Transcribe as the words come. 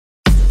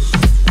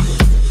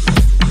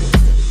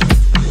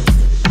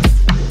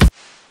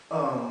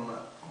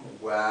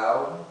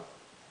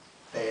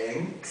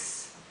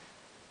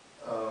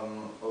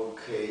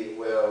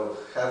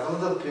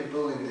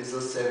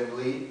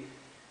assembly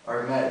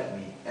are mad at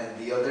me, and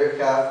the other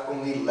half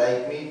only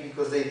like me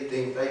because they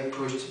think I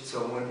pushed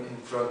someone in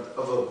front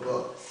of a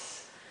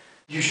bus.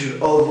 You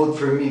should all vote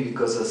for me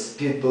because as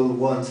Pitbull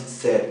once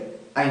said,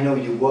 I know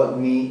you want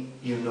me,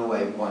 you know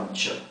I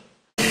want you.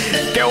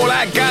 Que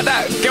hola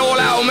gata, que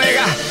hola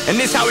omega, and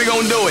this how we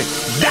gonna do it.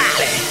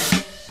 Dale!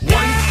 1,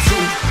 2,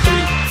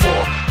 3,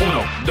 4,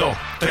 1, 2,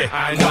 3.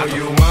 I know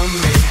you want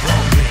me,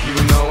 you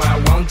know I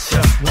want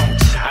you.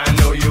 I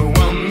know you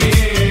want me,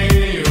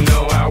 you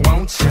know I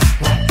want you.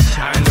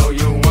 I know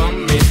you want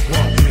me,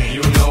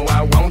 you know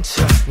I want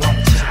you.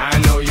 I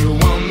know you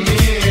want me,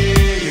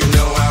 you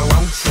know I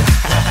want you.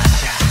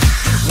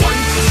 1,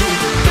 2,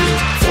 3,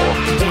 4,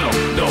 1,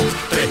 2,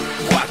 3,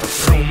 4.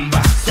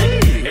 Rumba,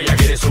 ella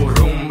quiere su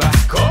rumba.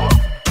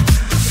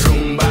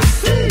 Rumba,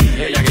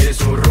 ella quiere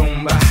su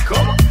rumba.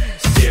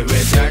 Si es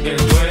verdad que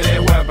tú eres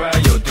guapa,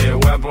 yo te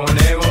voy a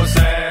poner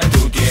gozar.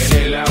 Tú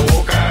tienes la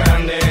boca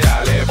grande,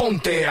 dale,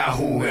 ponte a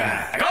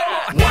jugar.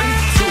 1,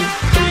 2,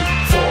 3,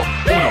 4,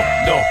 1,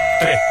 2,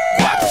 3,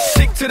 4.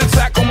 Stick to the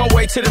top, on my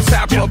way to the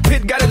top.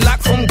 Pit got it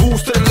locked from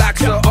goose to the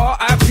locks.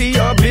 R.I.P.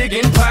 a big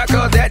in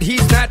Parker, that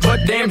he's not,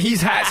 but damn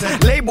he's hot.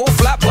 Label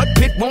flop, but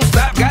Pit won't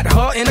stop. Got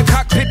her in the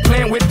cockpit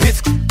playing with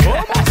bits.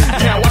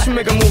 Now watch me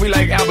make a movie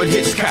like Albert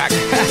Hitchcock.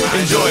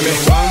 Enjoy me.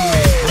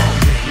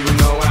 You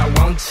know I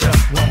want you.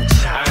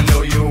 I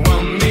know you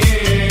want me.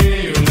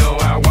 You know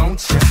I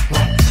want you.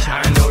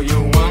 I know you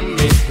want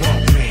me.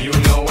 You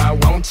know I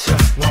want you.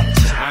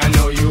 I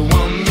know you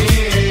want me.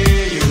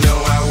 You know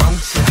I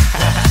want you.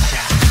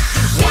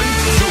 1,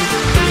 2,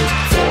 3,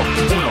 4,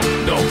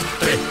 1, 2,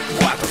 3,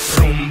 4.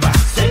 Rumba,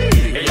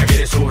 ella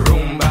quiere su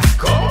rumba.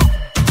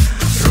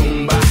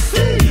 Rumba,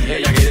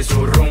 ella quiere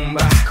su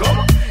rumba.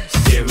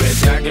 Si es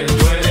verdad que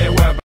tú eres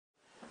guapa.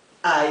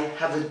 I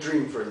have a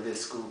dream for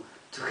this school,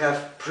 to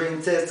have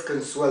Princess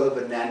Consuelo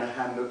Banana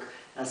Hammock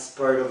as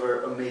part of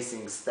our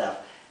amazing staff.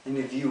 And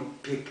if you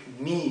pick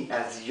me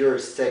as your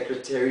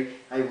secretary,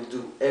 I will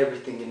do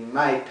everything in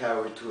my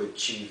power to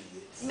achieve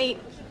this. Meet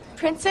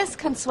Princess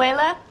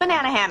Consuela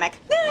Banana Hammock.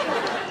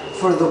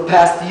 For the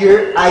past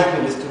year, I've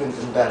been a student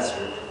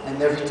ambassador,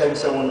 and every time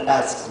someone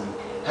asks me,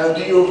 how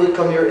do you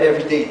overcome your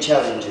everyday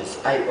challenges,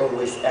 I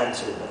always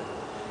answer them.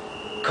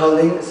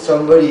 Calling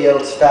somebody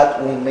else fat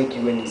won't make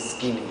you any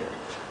skinnier.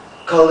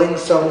 Calling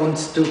someone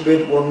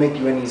stupid won't make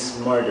you any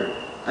smarter.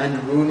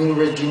 And ruining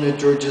Regina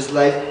George's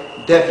life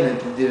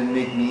definitely didn't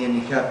make me any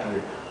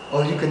happier.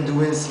 All you can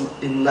do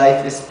in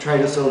life is try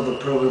to solve the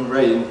problem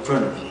right in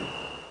front of you.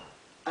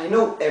 I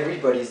know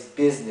everybody's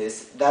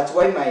business, that's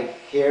why my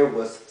hair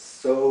was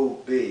so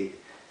big.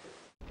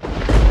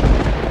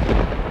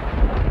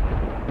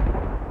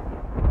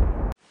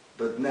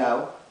 But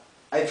now,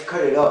 I've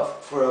cut it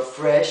off for a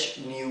fresh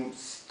new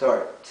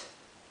start.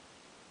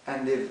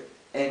 And if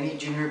any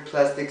junior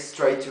plastics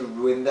try to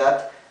ruin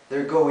that,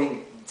 they're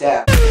going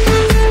down.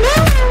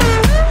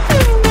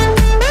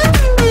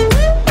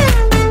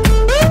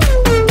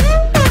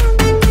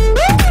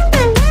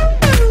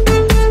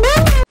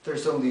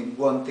 There's only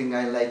one thing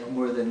I like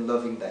more than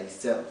loving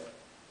thyself,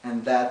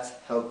 and that's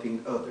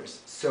helping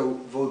others. So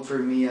vote for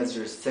me as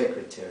your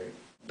secretary.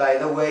 By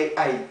the way,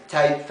 I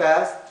type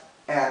fast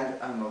and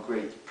I'm a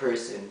great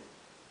person.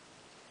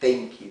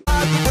 Thank you.